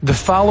The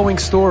following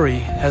story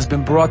has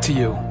been brought to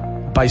you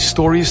by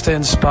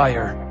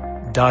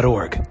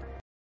StoriesToInspire.org.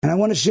 And I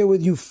want to share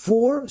with you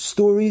 4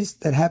 stories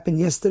that happened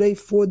yesterday,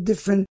 4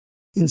 different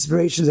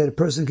inspirations that a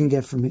person can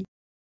get from it.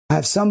 I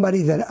have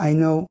somebody that I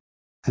know,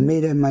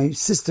 my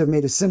sister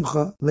made a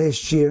simcha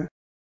last year,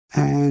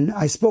 and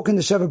I spoke in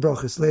the Sheva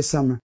Brachos last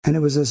summer, and it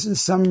was a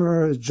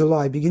summer,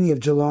 July, beginning of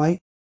July,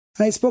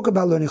 and I spoke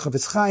about learning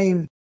Chavetz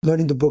Chaim,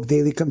 learning the book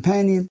Daily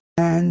Companion,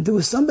 and there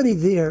was somebody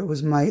there, it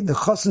was the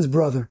Chassan's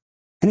brother,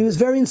 and he was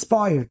very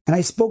inspired. And I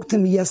spoke to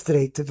him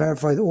yesterday to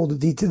verify all the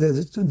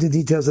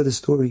details of the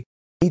story.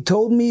 He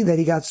told me that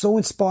he got so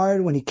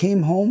inspired when he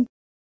came home.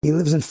 He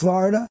lives in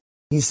Florida.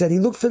 He said he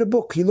looked for the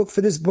book. He looked for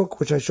this book,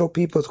 which I show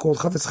people. It's called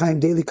Chavetz Chaim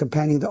Daily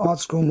Companion, the art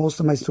scroll. Most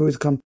of my stories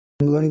come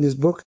from learning this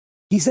book.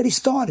 He said he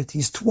started.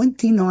 He's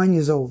 29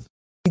 years old.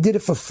 He did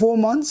it for 4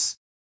 months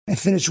and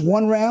finished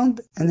 1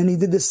 round. And then he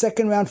did the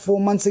second round 4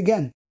 months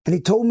again. And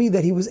he told me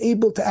that he was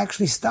able to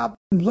actually stop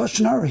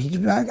Lashon Hara.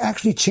 He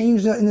actually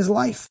changed in his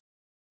life.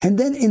 And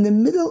then in the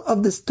middle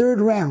of this 3rd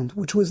round,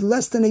 which was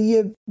less than a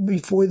year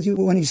before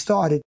when he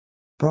started,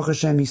 Baruch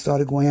Hashem, he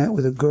started going out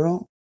with a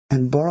girl,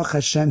 and Baruch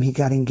Hashem, he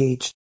got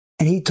engaged.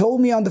 And he told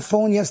me on the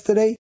phone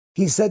yesterday,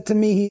 he said to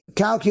me, he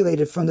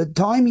calculated from the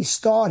time he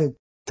started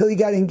till he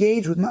got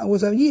engaged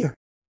was a year,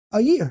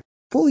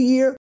 full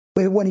year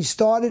when he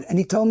started, and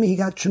he told me he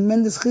got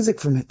tremendous chizik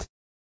from it.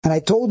 And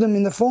I told him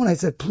in the phone, I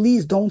said,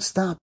 please don't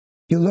stop.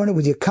 You learn it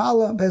with your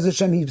kala. Be'ez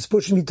Hashem, he was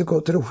pushing me to go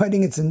to the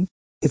wedding.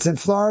 It's in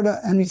Florida.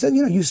 And he said,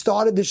 you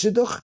started the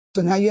shidduch,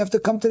 so now you have to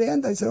come to the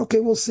end. I said,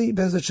 okay, we'll see.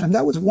 Be'ez Hashem.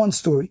 That was one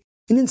story.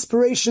 An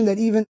inspiration that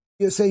even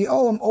you say,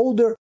 I'm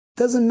older.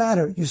 Doesn't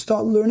matter. You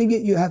start learning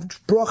it. You have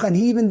bracha. And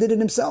he even did it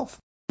himself.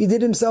 He did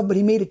it himself, but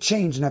he made a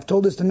change. And I've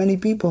told this to many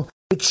people.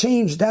 The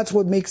change, that's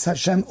what makes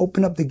Hashem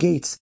open up the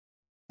gates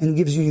and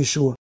gives you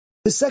Yeshua.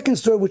 The second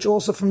story, which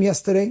also from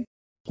yesterday,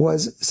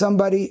 was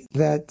somebody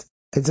that,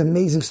 it's an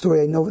amazing story.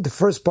 I know the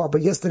first part,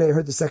 but yesterday I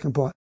heard the second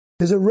part.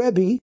 There's a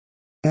Rebbe,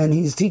 and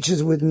he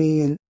teaches with me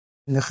in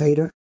the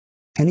Cheder,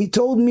 and he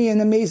told me an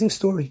amazing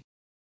story.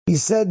 He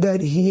said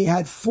that he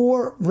had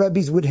 4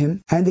 Rebbes with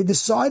him, and they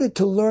decided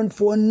to learn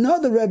for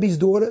another Rebbe's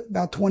daughter,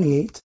 about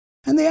 28,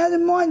 and they had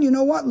in mind, you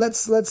know what,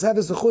 let's have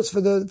a zechus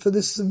for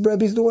this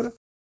Rebbe's daughter.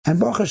 And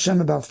Baruch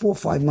Hashem, about 4 or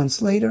 5 months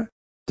later,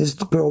 this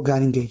girl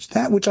got engaged.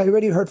 That which I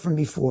already heard from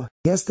before.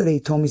 Yesterday he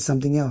told me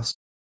something else.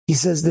 He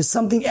says, there's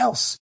something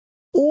else.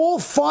 All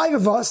 5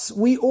 of us,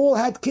 we all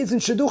had kids in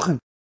Shidduchim.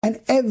 And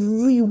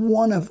every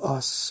one of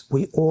us,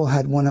 we all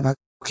had one of our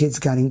kids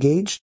got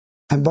engaged.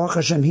 And Baruch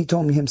Hashem, he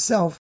told me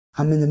himself,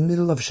 I'm in the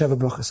middle of Sheva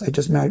Brachos. I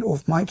just married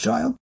off my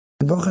child.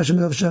 And Baruch Hashem,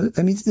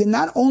 that means that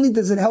not only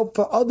does it help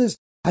for others,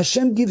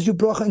 Hashem gives you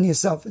bracha in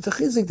yourself. It's a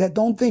chizik that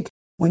don't think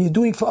when you're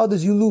doing for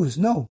others, you lose.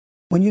 No.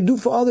 When you do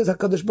for others,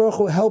 HaKadosh Baruch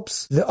Hu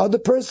helps the other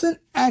person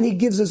and he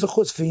gives us a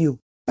chutz for you.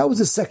 That was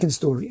the second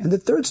story. And the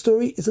third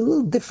story is a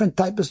little different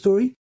type of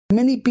story.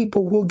 Many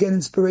people will get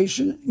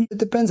inspiration. It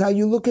depends how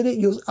you look at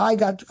it. I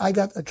got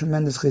a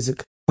tremendous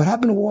chizik. What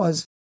happened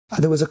was,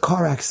 there was a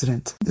car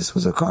accident. This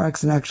was a car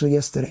accident actually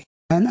yesterday.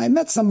 And I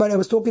met somebody, I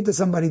was talking to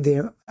somebody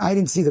there. I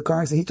didn't see the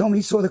car accident. He told me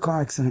he saw the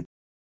car accident.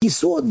 He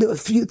saw a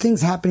few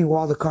things happening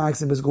while the car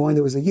accident was going.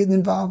 There was a yid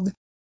involved.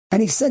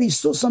 And he said he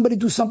saw somebody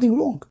do something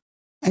wrong.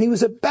 And he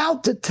was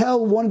about to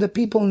tell one of the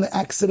people in the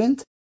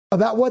accident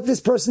about what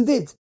this person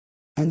did.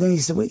 And then he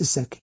said, wait a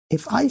second.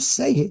 If I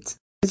say it,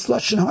 it's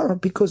Lashon Hara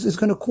because it's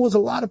going to cause a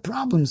lot of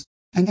problems.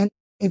 And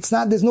it's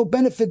not, there's no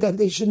benefit that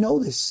they should know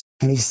this.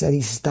 And he said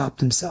he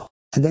stopped himself.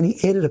 And then he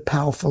added a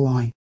powerful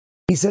line.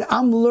 He said,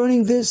 I'm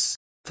learning this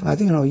for, I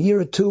think, a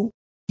year or 2.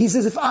 He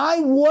says, if I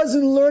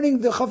wasn't learning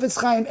the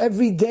Chavetz Chaim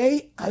every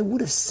day, I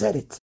would have said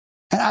it.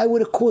 And I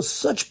would have caused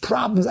such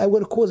problems. I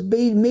would have caused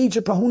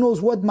major, who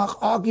knows what,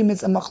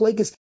 arguments and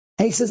machlekes.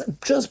 And he says,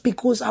 just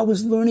because I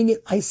was learning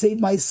it, I saved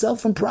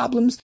myself from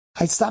problems.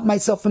 I stopped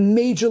myself from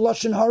major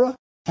Lashon Hara.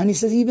 And he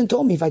says, he even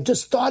told me, if I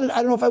just started, I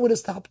don't know if I would have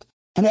stopped.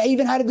 And I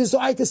even had a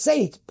desire to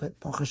say it. But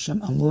Baruch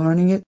Hashem, I'm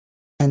learning it.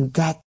 And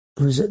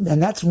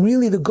that's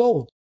really the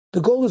goal. The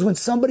goal is when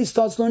somebody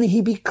starts learning,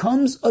 he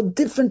becomes a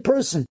different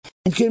person.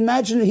 And you can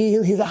imagine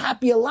he's a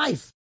happier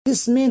life.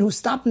 This man who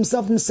stopped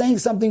himself from saying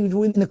something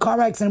in the car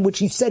accident, which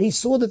he said he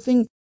saw the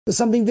thing,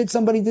 somebody did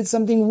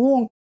something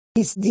wrong.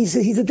 He's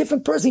a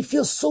different person. He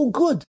feels so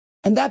good.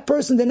 And that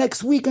person the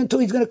next week until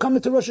he's going to come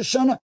into Rosh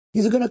Hashanah,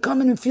 he's going to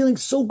come in and feeling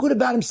so good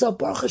about himself.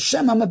 Baruch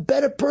Hashem, I'm a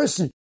better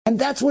person. And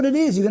that's what it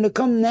is. You're going to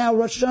come now,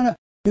 Rosh Hashanah,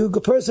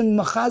 a person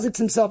machazits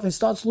himself and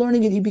starts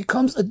learning it. He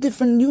becomes a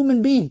different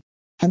human being.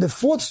 And the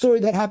 4th story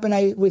that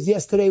happened was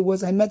yesterday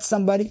was I met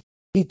somebody.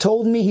 He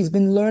told me he's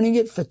been learning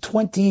it for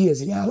 20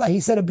 years. He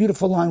said a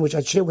beautiful line, which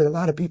I share with a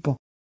lot of people.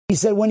 He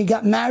said when he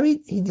got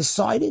married, he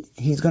decided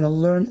he's going to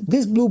learn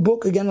this blue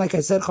book, again, like I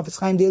said, Chavetz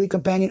Chaim Daily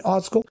Companion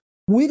Art School,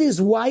 with his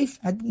wife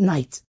at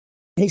night.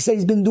 And he said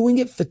he's been doing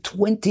it for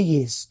 20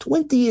 years.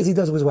 20 years he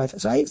does it with his wife.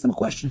 So I asked him a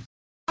question.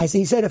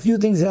 He said a few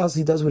things else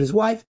he does with his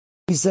wife.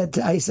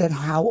 I said,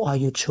 how are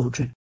your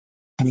children?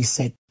 And he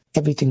said,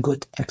 everything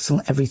good,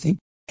 excellent, everything.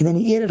 And then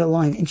he added a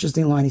line,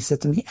 interesting line. He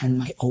said to me, and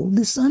my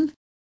oldest son,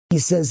 He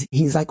says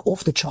he's like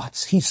off the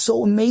charts. He's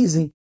so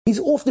amazing. He's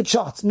off the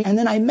charts. And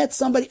then I met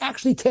somebody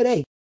actually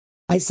today.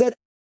 I said,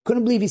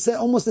 couldn't believe he said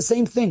almost the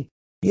same thing.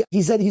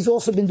 He said he's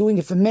also been doing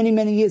it for many,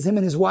 many years, him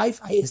and his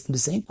wife. I asked him the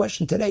same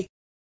question today.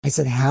 I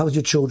said, how's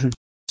your children?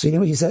 So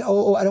he said,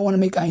 oh, I don't want to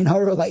make ayin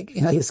hara, like,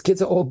 his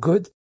kids are all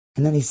good.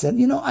 And then he said,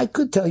 I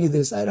could tell you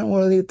this. I don't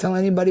want to tell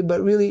anybody,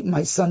 but really,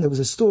 my son, there was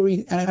a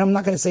story, and I'm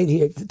not going to say it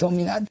here. He told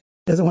me that.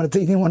 He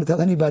didn't want to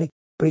tell anybody.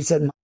 But he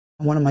said,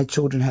 one of my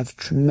children had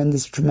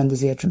tremendous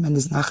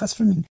nachas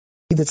from him.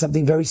 He did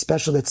something very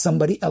special that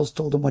somebody else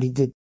told him what he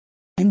did.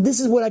 And this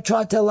is what I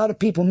try to tell a lot of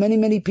people, many,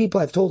 many people.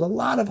 I've told a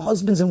lot of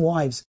husbands and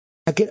wives.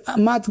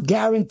 I'm not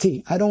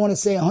guarantee. I don't want to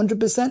say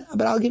 100%,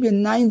 but I'll give you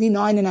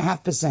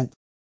 99.5%.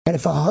 And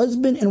if a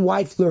husband and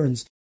wife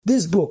learns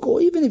this book,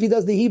 or even if he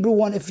does the Hebrew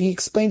one, if he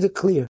explains it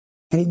clear,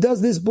 and he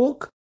does this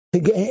book,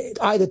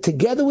 either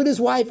together with his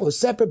wife or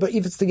separate, but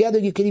if it's together,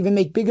 you can even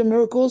make bigger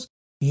miracles,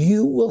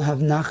 you will have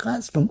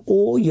nachas from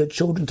all your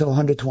children till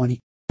 120.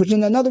 Which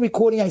in another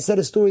recording, I said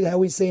a story that I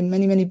always say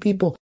many, many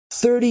people,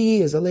 30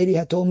 years, a lady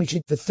had told me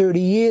for 30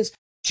 years,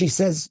 she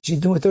says she's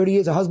doing 30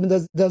 years, her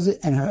husband does it,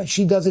 and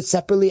she does it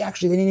separately.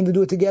 Actually, they didn't even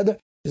do it together.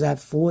 She says, I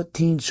have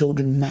 14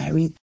 children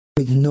married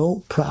with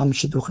no problem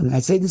shidduchim. And I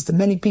say this to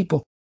many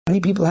people.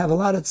 Many people have a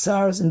lot of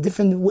tsars in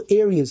different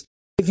areas.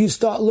 If you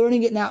start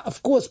learning it now,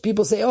 of course,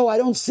 people say, I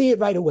don't see it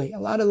right away. A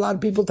lot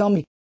of people tell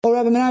me,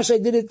 Rabbi Menache, I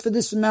did it for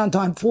this amount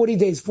of time, 40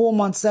 days, 4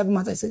 months, 7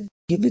 months. I said,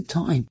 give it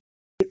time.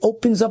 It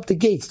opens up the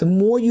gates. The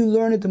more you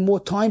learn it, the more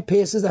time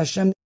passes.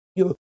 Hashem,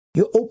 you're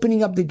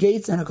opening up the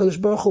gates, and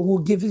HaKadosh Baruch Hu will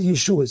give you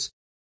Yeshuas.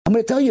 I'm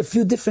going to tell you a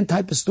few different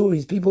types of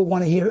stories. People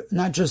want to hear,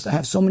 not just, I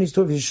have so many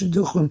stories,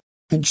 shidduchim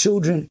and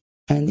children,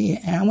 and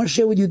I want to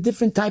share with you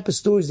different types of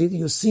stories.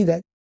 You'll see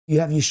that you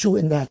have Yeshua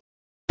in that.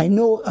 I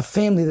know a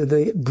family that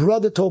the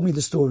brother told me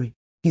the story.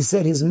 He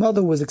said his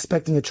mother was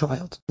expecting a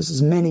child. This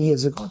is many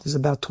years ago. This is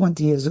about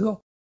 20 years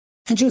ago.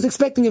 And she was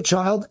expecting a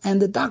child,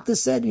 and the doctor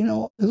said,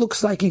 it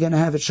looks like you're going to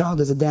have a child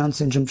as a Down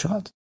syndrome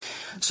child.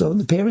 So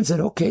the parents said,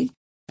 okay.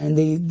 And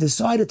they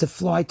decided to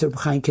fly to Reb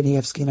Chaim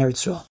Kanievsky in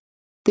Eretz Yisrael.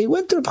 They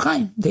went to Reb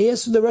Chaim. They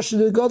asked the Rosh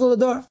Gadol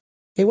Adar.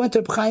 They went to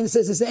Reb Chaim and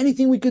says, is there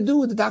anything we could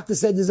do? The doctor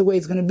said, this is the way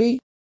it's going to be.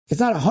 It's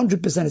not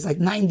 100%, it's like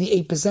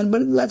 98%,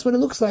 but that's what it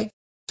looks like.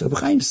 So Reb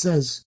Chaim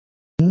says,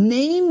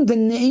 name the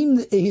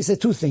name. He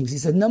said two things. He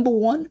said, number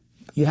one,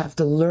 you have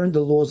to learn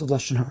the laws of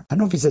Lashon Hara. I don't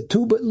know if he said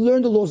two, but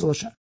learn the laws of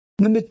Lashon Hara.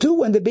 Number two,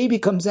 when the baby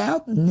comes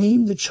out,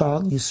 name the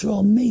child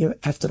Yisrael Meir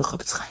after the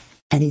Chafetz Chaim.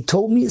 And he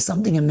told me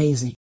something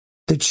amazing.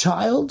 The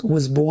child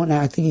was born,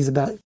 I think he's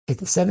about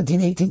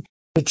 17, 18.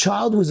 The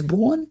child was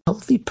born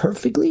healthy,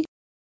 perfectly.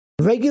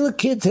 Regular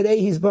kid today,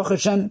 he's Baruch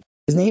Hashem.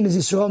 His name is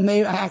Yisrael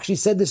Meir. I actually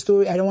said the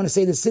story. I don't want to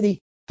say the city.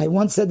 I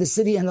once said the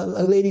city, and a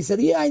lady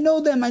said, yeah, I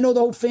know them. I know the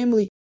whole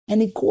family.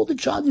 And he called the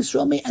child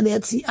Yisrael Meir, and they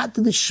had Siyat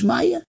to the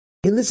Shmaya.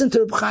 He listened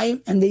to Reb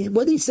Chaim, and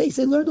what did he say? He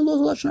said, learn the laws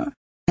of Lashon Hara.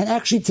 And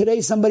actually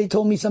today somebody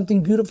told me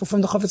something beautiful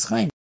from the Chafetz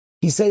Chaim.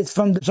 He said it's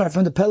from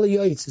the Pele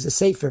Yoetz. It's a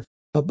sefer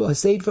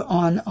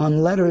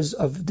on letters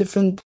of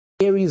different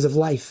areas of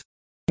life.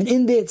 And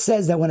in there it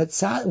says that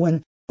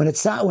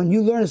when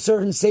you learn a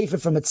certain sefer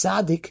from a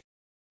tzaddik,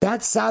 that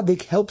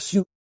tzaddik helps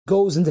you,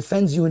 goes and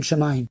defends you in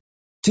Shemayim.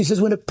 So he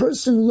says when a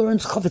person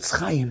learns Chafetz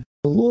Chaim,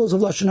 the laws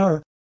of Lashon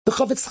Hara, the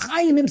Chafetz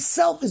Chaim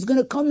himself is going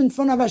to come in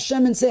front of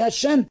Hashem and say,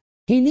 Hashem,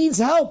 he needs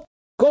help.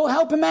 Go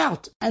help him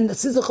out. And the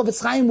Sizzle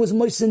Chafetz Chaim was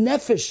Moshe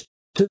Nefesh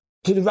to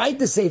write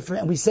the sefer.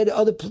 And we said it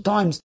other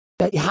times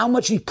that how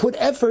much he put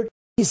effort.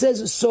 He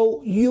says,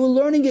 so you're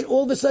learning it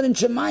all of a sudden.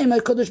 Shemayim,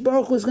 HaKadosh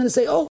Baruch Hu is going to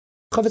say,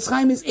 Chafetz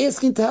Chaim is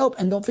asking to help.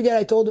 And don't forget,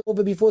 I told it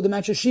over before, the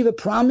Master Shiva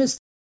promised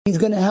he's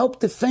going to help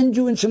defend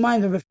you in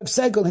Shemayim, the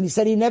Yecheskel. And he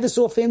said he never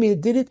saw a family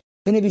that did it.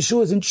 Then if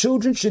Yeshua's in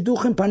children,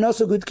 Shidduchim,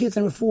 Parnasa, good kids,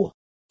 and Refuah.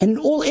 And in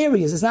all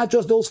areas, it's not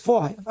just those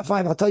five.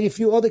 I'll tell you a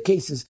few other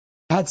cases.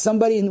 I had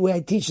somebody in the way I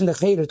teach in the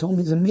Cheder told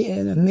me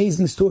an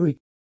amazing story.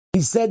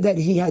 He said that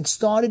he had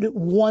started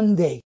one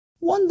day.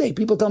 One day.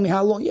 People tell me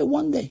how long. Yeah,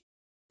 one day.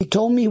 He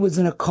told me he was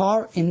in a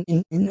car in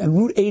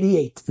Route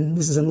 88, and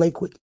this is in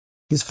Lakewood.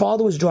 His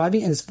father was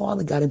driving, and his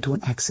father got into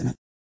an accident.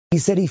 He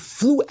said he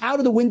flew out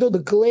of the window, the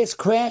glass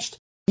crashed.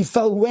 He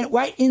went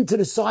right into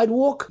the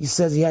sidewalk. He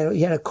says he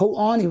had a coat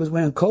on. He was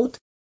wearing a coat.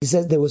 He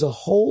says there was a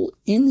hole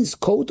in his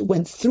coat,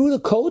 went through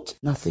the coat,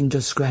 nothing,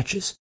 just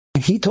scratches.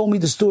 And he told me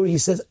the story. He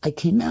says, I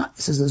came out.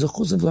 He says, there's a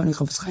chus of learning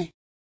Chafetz Chaim.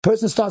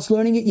 Person starts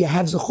learning it, you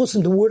have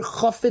zechusim. The word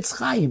Chafetz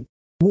Chaim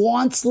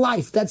wants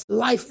life. That's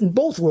life in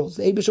both worlds.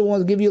 The Eibusher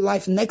wants to give you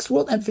life in the next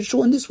world and for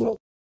sure in this world.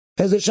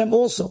 As Hashem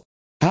also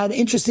had an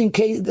interesting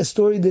case, a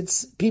story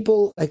that's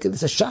people, like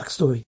it's a shock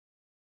story.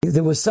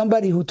 There was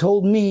somebody who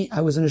told me,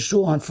 I was in a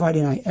shul on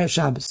Friday night,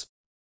 Shabbos.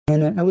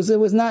 And it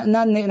was not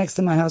next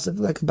to my house,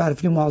 like about a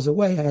few miles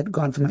away. I had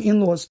gone for my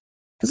in-laws.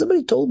 And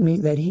somebody told me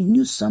that he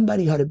knew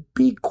somebody who had a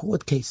big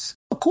court case.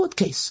 A court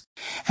case.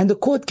 And the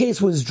court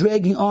case was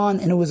dragging on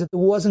and it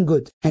wasn't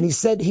good. And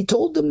he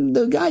told him,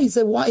 the guy, he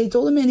said, why? He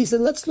told him, and he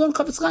said, let's learn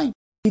Chafetz Chaim.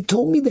 He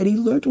told me that he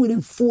learned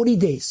within 40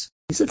 days.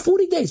 He said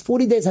 40 days.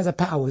 40 days has a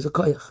power, has a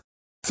koyach.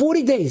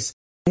 40 days.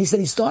 And he said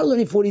he started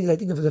learning 40 days. I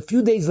think it was a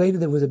few days later,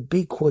 there was a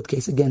big court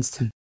case against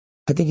him.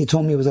 I think he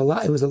told me there was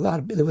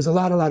a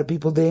lot of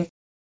people there.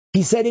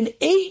 He said in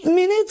 8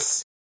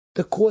 minutes,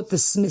 the court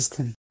dismissed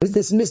him. It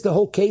dismissed the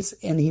whole case,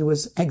 and he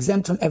was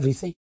exempt from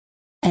everything.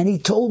 And he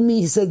told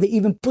me, he said they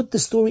even put the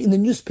story in the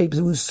newspapers.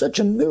 It was such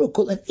a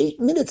miracle. In 8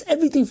 minutes,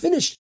 everything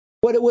finished.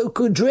 What it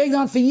could drag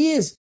on for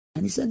years.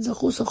 And he said,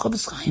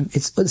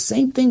 it's the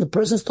same thing. The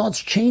person starts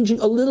changing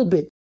a little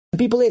bit. And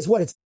people ask,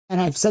 what? And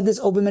I've said this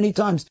over many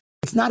times.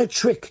 It's not a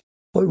trick.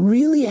 What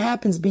really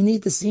happens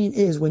beneath the scene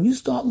is when you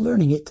start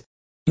learning it,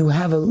 you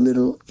have a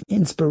little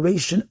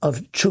inspiration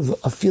of tshuva,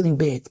 of feeling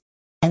bad.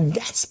 And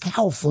that's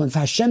powerful. And for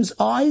Hashem's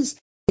eyes,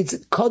 it's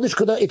Kodesh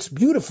Kodesh, it's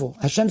beautiful.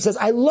 Hashem says,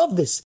 I love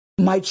this.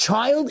 My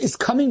child is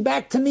coming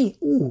back to me.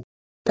 Ooh,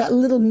 that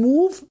little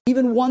move,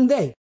 even one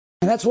day.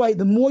 And that's why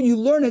the more you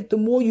learn it, the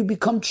more you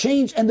become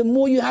changed, and the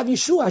more you have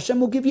Yeshua. Hashem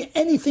will give you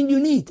anything you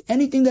need,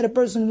 anything that a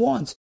person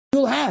wants.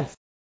 You'll have.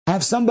 I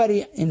have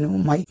somebody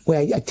in my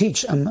way I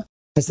teach.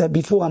 I said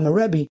before, I'm a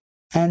Rebbe,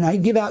 and I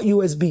give out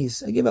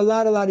USBs. I give a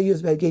lot of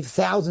USBs. I gave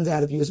thousands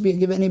out of USB. I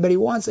give anybody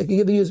who wants. I can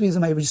give the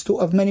USBs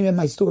of many of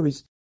my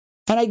stories.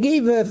 And I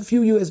gave a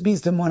few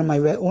USBs to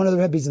one of the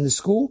Rebbes in the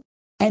school,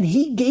 and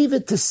he gave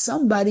it to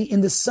somebody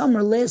in the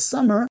summer, last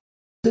summer,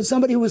 to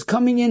somebody who was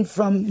coming in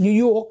from New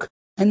York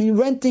and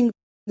renting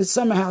the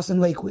summer house in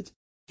Lakewood.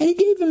 And he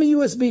gave him a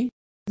USB.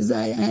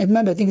 I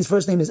remember, I think his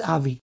first name is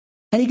Avi.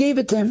 And he gave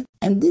it to him.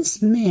 And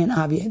this man,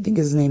 Avi, I think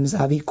his name is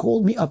Avi,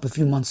 called me up a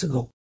few months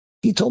ago.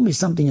 He told me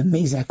something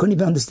amazing. I couldn't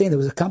even understand. It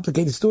was a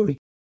complicated story.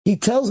 He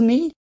tells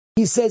me,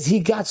 he says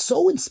he got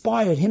so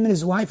inspired, him and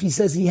his wife, he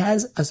says he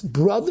has a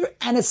brother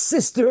and a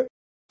sister,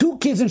 2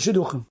 kids in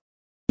Shidduchim.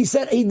 He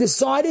said he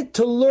decided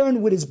to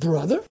learn with his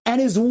brother,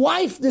 and his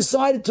wife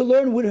decided to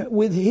learn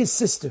with his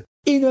sister.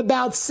 In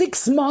about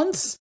 6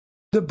 months,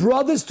 the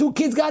brother's 2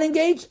 kids got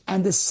engaged,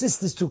 and the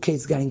sister's 2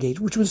 kids got engaged,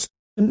 which was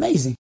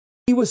amazing.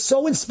 He was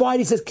so inspired.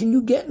 He says, can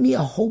you get me a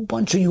whole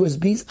bunch of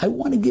USBs? I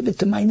want to give it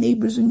to my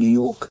neighbors in New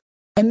York.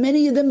 And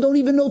many of them don't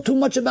even know too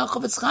much about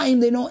Chafetz Chaim.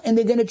 They know, and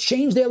they're going to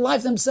change their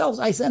life themselves.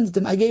 I sent it to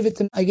him. I gave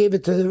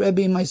it to the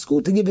Rebbe in my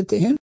school to give it to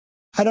him.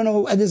 I don't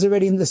know, it is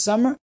already in the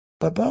summer.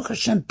 But Baruch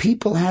Hashem,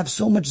 people have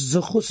so much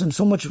zechus and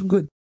so much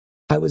good.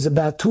 I was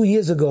about 2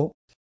 years ago,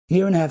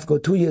 year and a half ago,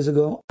 2 years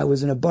ago, I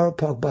was in a Borough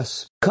Park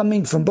bus,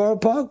 coming from Borough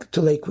Park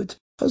to Lakewood.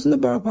 I was in the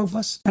Borough Park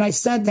bus, and I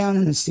sat down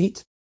in a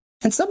seat,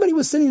 and somebody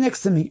was sitting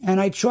next to me, and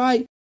I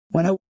try,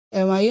 when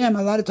I am,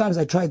 a lot of times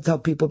I try to tell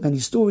people many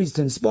stories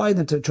to inspire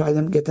them, to try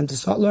them, get them to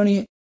start learning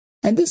it.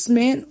 And this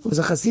man was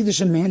a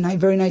Hasidic man, a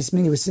very nice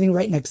man. He was sitting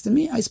right next to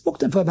me. I spoke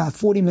to him for about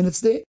 40 minutes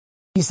there.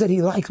 He said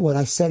he liked what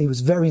I said. He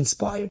was very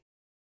inspired.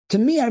 To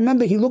me, I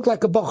remember he looked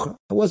like a bacher.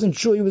 I wasn't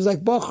sure he was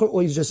like bacher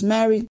or he's just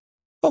married.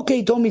 Okay,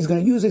 he told me he's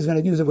going to use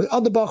it with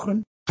other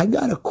bacherim. I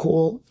got a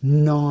call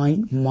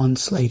 9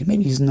 months later.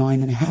 Maybe he's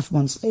 9.5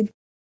 months later.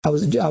 I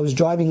was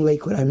driving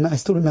Lakewood. I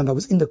still remember I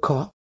was in the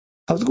car.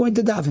 I was going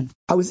to daven.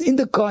 I was in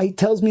the car. He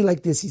tells me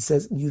like this. He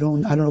says, I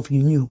don't know if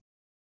you knew.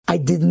 I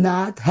did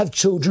not have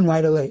children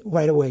right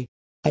away.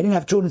 I didn't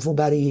have children for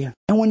about a year.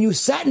 And when you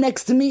sat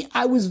next to me,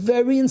 I was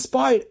very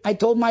inspired. I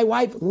told my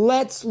wife,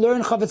 let's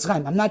learn Chafetz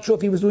Chaim. I'm not sure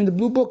if he was doing the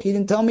blue book. He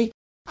didn't tell me.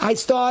 I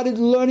started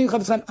learning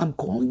Chafetz Chaim. I'm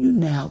calling you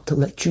now to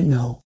let you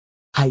know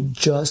I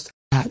just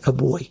had a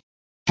boy.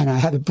 And I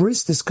have a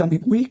bris this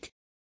coming week.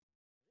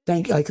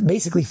 Thank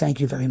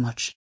you very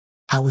much.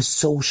 I was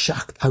so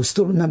shocked. I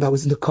still remember I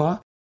was in the car.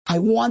 I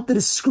wanted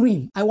to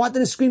scream. I wanted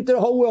to scream to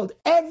the whole world.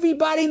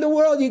 Everybody in the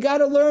world, you got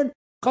to learn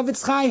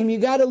Chafetz Chaim. You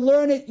got to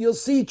learn it. You'll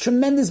see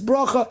tremendous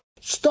bracha.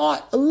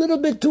 Start a little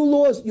bit 2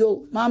 laws.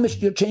 You'll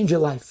change your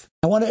life.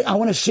 I want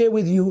to share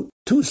with you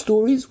 2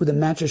 stories with a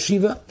Menache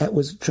Shiva that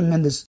was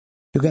tremendous.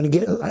 You're going to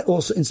get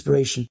also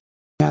inspiration.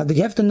 Now,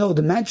 you have to know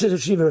the Menache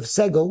Shiva of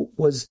Segel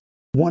was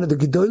one of the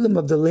Gedolim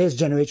of the last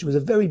generation. Was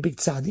a very big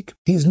tzaddik.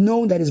 He's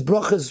known that his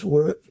brachas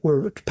were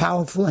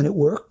powerful and it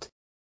worked.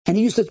 And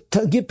he used to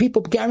give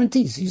people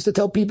guarantees. He used to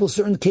tell people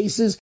certain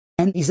cases,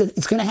 and he said,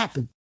 it's going to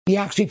happen. He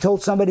actually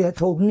told somebody that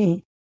told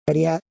me that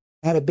he had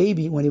a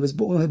baby when the baby was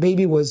born. The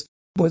baby was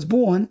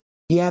born,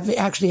 and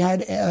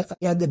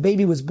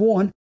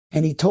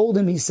he told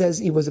him, he says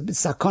he was a bit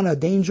sakana,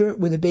 danger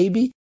with the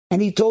baby,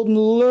 and he told him,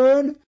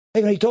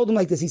 he told him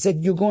like this, he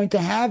said, you're going to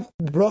have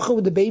bracha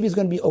with the baby is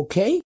going to be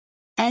okay,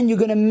 and you're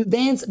going to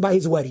dance by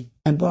his wedding.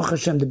 And Baruch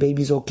Hashem, the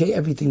baby's okay,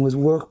 everything was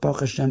work, Baruch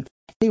Hashem.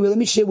 Anyway, let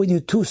me share with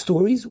you 2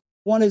 stories.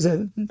 One is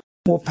a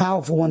more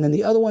powerful one than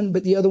the other one,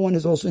 but the other one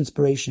is also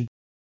inspiration.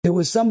 There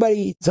was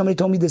somebody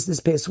told me this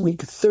past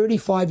week,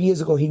 35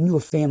 years ago, he knew a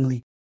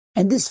family.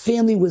 And this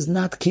family was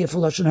not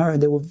careful, Lashon Hara,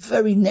 and they were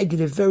very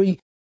negative, very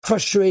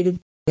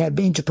frustrated. They had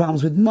major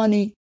problems with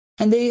money.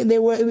 And he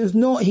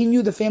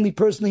knew the family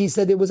personally. He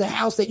said there was a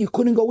house that you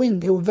couldn't go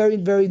in. They were very,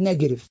 very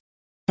negative.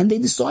 And they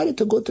decided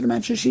to go to the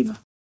Menache Shiva.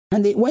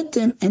 And they went to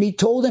him, and he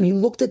told them, he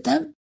looked at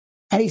them,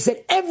 and he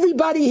said,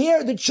 everybody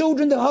here, the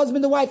children, the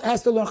husband, the wife,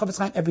 has to learn Chafetz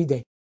Chaim every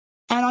day.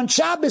 And on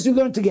Shabbos, we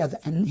learn together.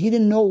 And he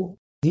didn't know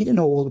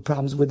all the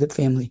problems with the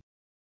family.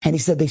 And he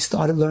said they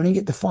started learning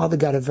it. The father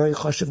got a very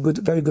chashuv,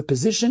 very good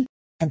position.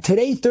 And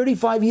today,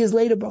 35 years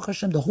later, Baruch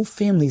Hashem, the whole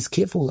family is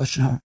careful with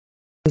Lashon Hara.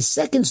 The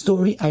second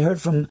story I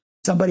heard from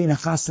somebody in a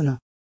chasana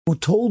who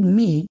told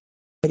me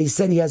that he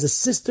said he has a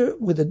sister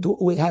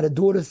had a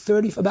daughter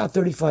about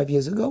 35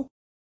 years ago,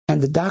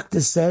 and the doctor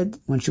said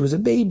when she was a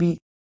baby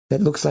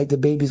that looks like the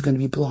baby's going to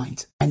be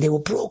blind, and they were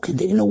broken.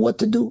 They didn't know what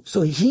to do.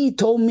 So he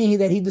told me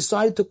that he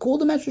decided to call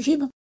the Rosh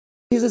Yeshiva.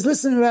 He says,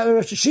 "Listen,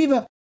 Rosh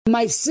Yeshiva,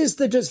 my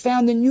sister just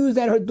found the news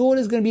that her daughter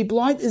is going to be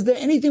blind. Is there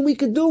anything we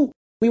could do?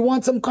 We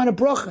want some kind of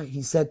bracha."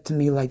 He said to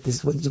me like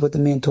this, is what the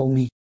man told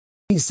me.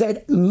 He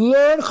said,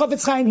 "Learn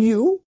Chafetz Chaim,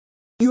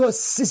 your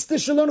sister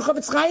should learn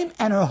Chafetz Chaim,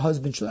 and her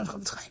husband should learn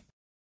Chafetz Chaim."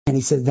 And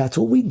he said, that's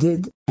what we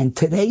did. And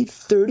today,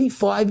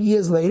 35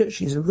 years later,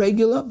 she's a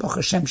regular, Baruch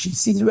Hashem, she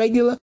sees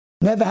regular,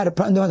 never had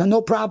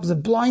no problems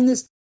of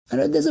blindness.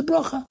 And there's a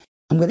bracha.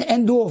 I'm going to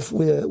end off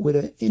with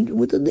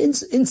an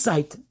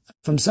insight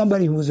from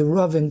somebody who was a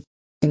Rav in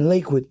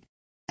Lakewood.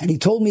 And he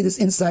told me this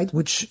insight,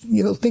 which,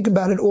 think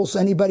about it also,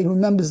 anybody who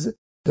remembers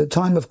the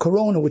time of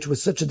Corona, which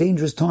was such a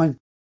dangerous time.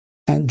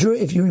 And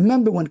if you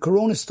remember when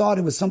Corona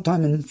started, it was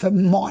sometime in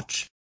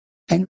March.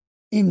 And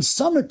in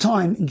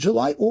summertime, in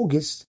July,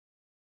 August,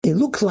 it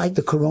looked like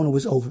the Corona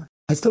was over.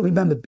 I still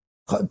remember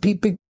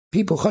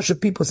chashuv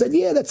people said,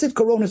 yeah, that's it,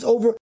 Corona's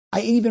over.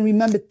 I even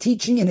remember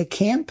teaching in a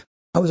camp.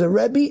 I was a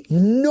Rebbe.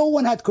 No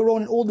one had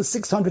Corona, all the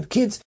 600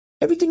 kids.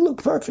 Everything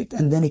looked perfect.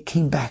 And then it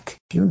came back,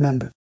 if you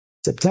remember.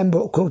 September,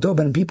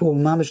 October, and people were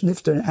mamash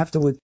nifter, and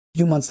afterward, a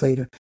few months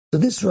later. So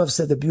this Rav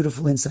said a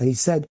beautiful insight. He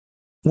said,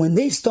 when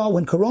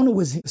Corona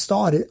was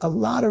started,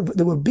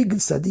 there were big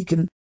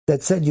tzaddikim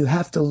that said you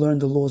have to learn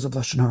the laws of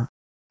Lashon Hara.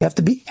 You have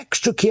to be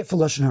extra careful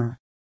Lashon Hara.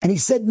 And he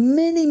said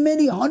many,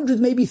 many hundreds,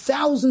 maybe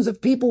thousands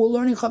of people were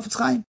learning Chafetz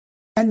Chaim.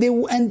 To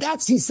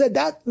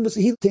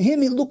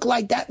him, it looked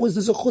like that was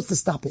the zechus to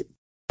stop it.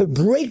 To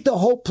break the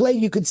whole plague,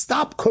 you could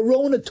stop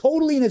Corona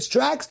totally in its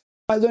tracks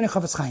by learning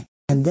Chafetz Chaim.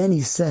 And then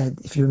he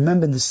said, if you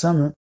remember in the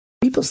summer,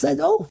 people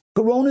said, oh,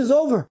 Corona's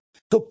over.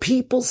 So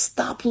people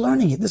stopped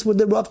learning it. This is what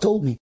the Rav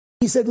told me.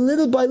 He said,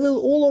 little by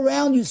little, all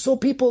around you saw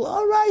people,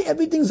 all right,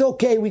 everything's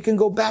okay. We can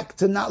go back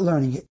to not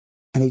learning it.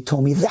 And he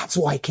told me that's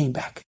why I came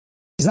back.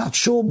 He's not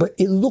sure, but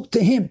it looked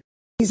to him.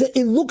 He said,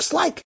 it looks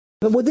like,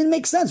 but what didn't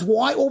make sense?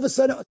 Why all of a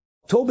sudden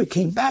October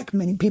came back,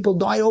 many people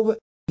died over?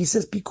 He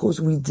says,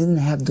 because we didn't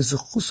have the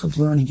zechus of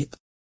learning it.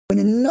 When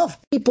enough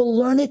people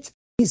learn it,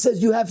 he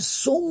says, you have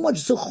so much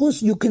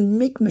zechus, you can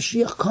make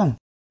Mashiach come.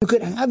 You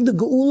could have the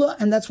geula,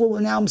 and that's what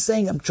now I'm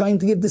saying. I'm trying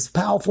to give this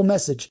powerful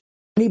message.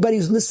 Anybody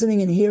who's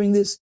listening and hearing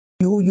this,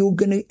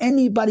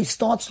 anybody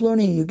starts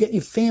learning, you get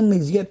your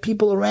families, you get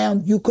people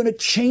around, you're going to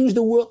change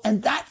the world,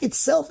 and that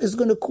itself is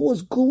going to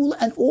cause geula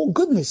and all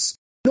goodness.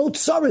 No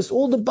tsaris,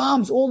 all the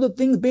bombs, all the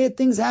things, bad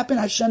things happen,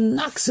 Hashem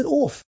knocks it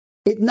off.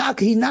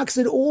 He knocks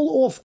it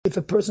all off if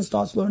a person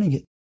starts learning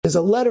it. There's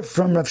a letter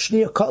from Rav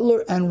Shneur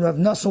Cutler and Rav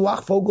Nassim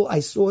Wachvogel.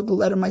 I saw the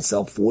letter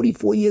myself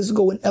 44 years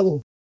ago in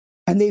Elul.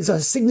 And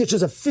there's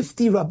signatures of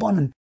 50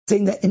 Rabbanim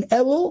saying that in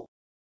Elul,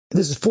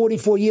 this is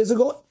 44 years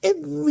ago,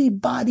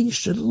 everybody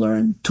should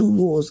learn 2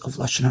 laws of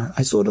Lashon Hara.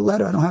 I saw the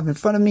letter, I don't have it in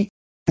front of me,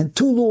 and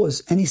 2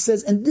 laws. And he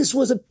says, and this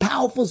was a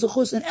powerful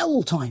zechus in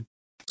Elul time.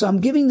 So I'm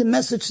giving the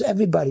message to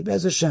everybody,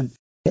 Be'ez Hashem,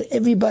 that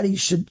everybody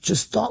should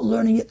just start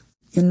learning it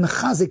and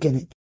mechazik in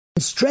it.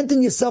 And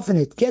strengthen yourself in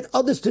it. Get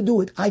others to do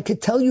it. I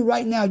could tell you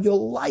right now, your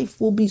life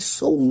will be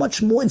so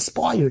much more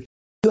inspired.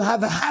 You'll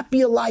have a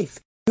happier life.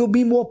 You'll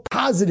be more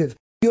positive.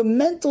 Your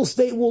mental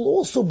state will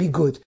also be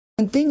good.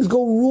 When things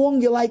go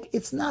wrong, you're like,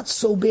 it's not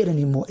so bad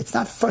anymore. It's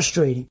not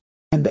frustrating.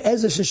 And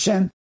Be'ez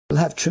Hashem will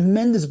have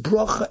tremendous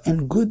bracha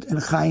and good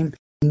and chaim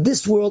in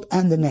this world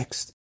and the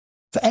next.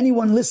 For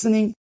anyone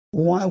listening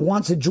who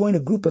wants to join a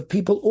group of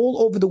people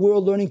all over the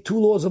world learning 2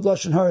 laws of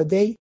Lashon Hara a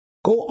day,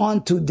 go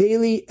on to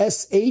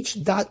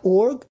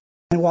dailysh.org,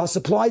 and while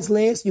supplies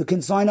last, you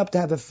can sign up to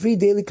have a free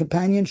daily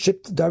companion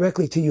shipped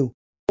directly to you.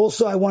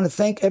 Also, I want to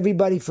thank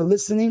everybody for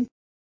listening.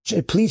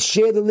 Please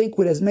share the link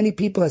with as many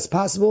people as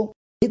possible.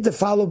 Hit the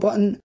follow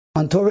button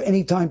on Torah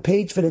Anytime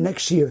page for the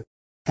next year.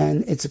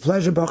 And it's a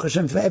pleasure, Baruch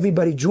Hashem, for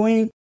everybody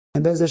joining.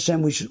 And Be'ez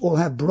Hashem, we should all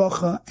have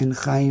bracha and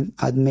chaim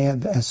ad mea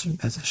v'esr,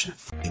 Be'ez Hashem.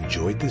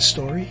 Enjoyed this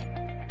story?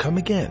 Come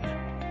again.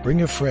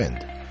 Bring a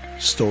friend.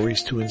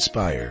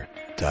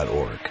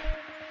 StoriesToInspire.org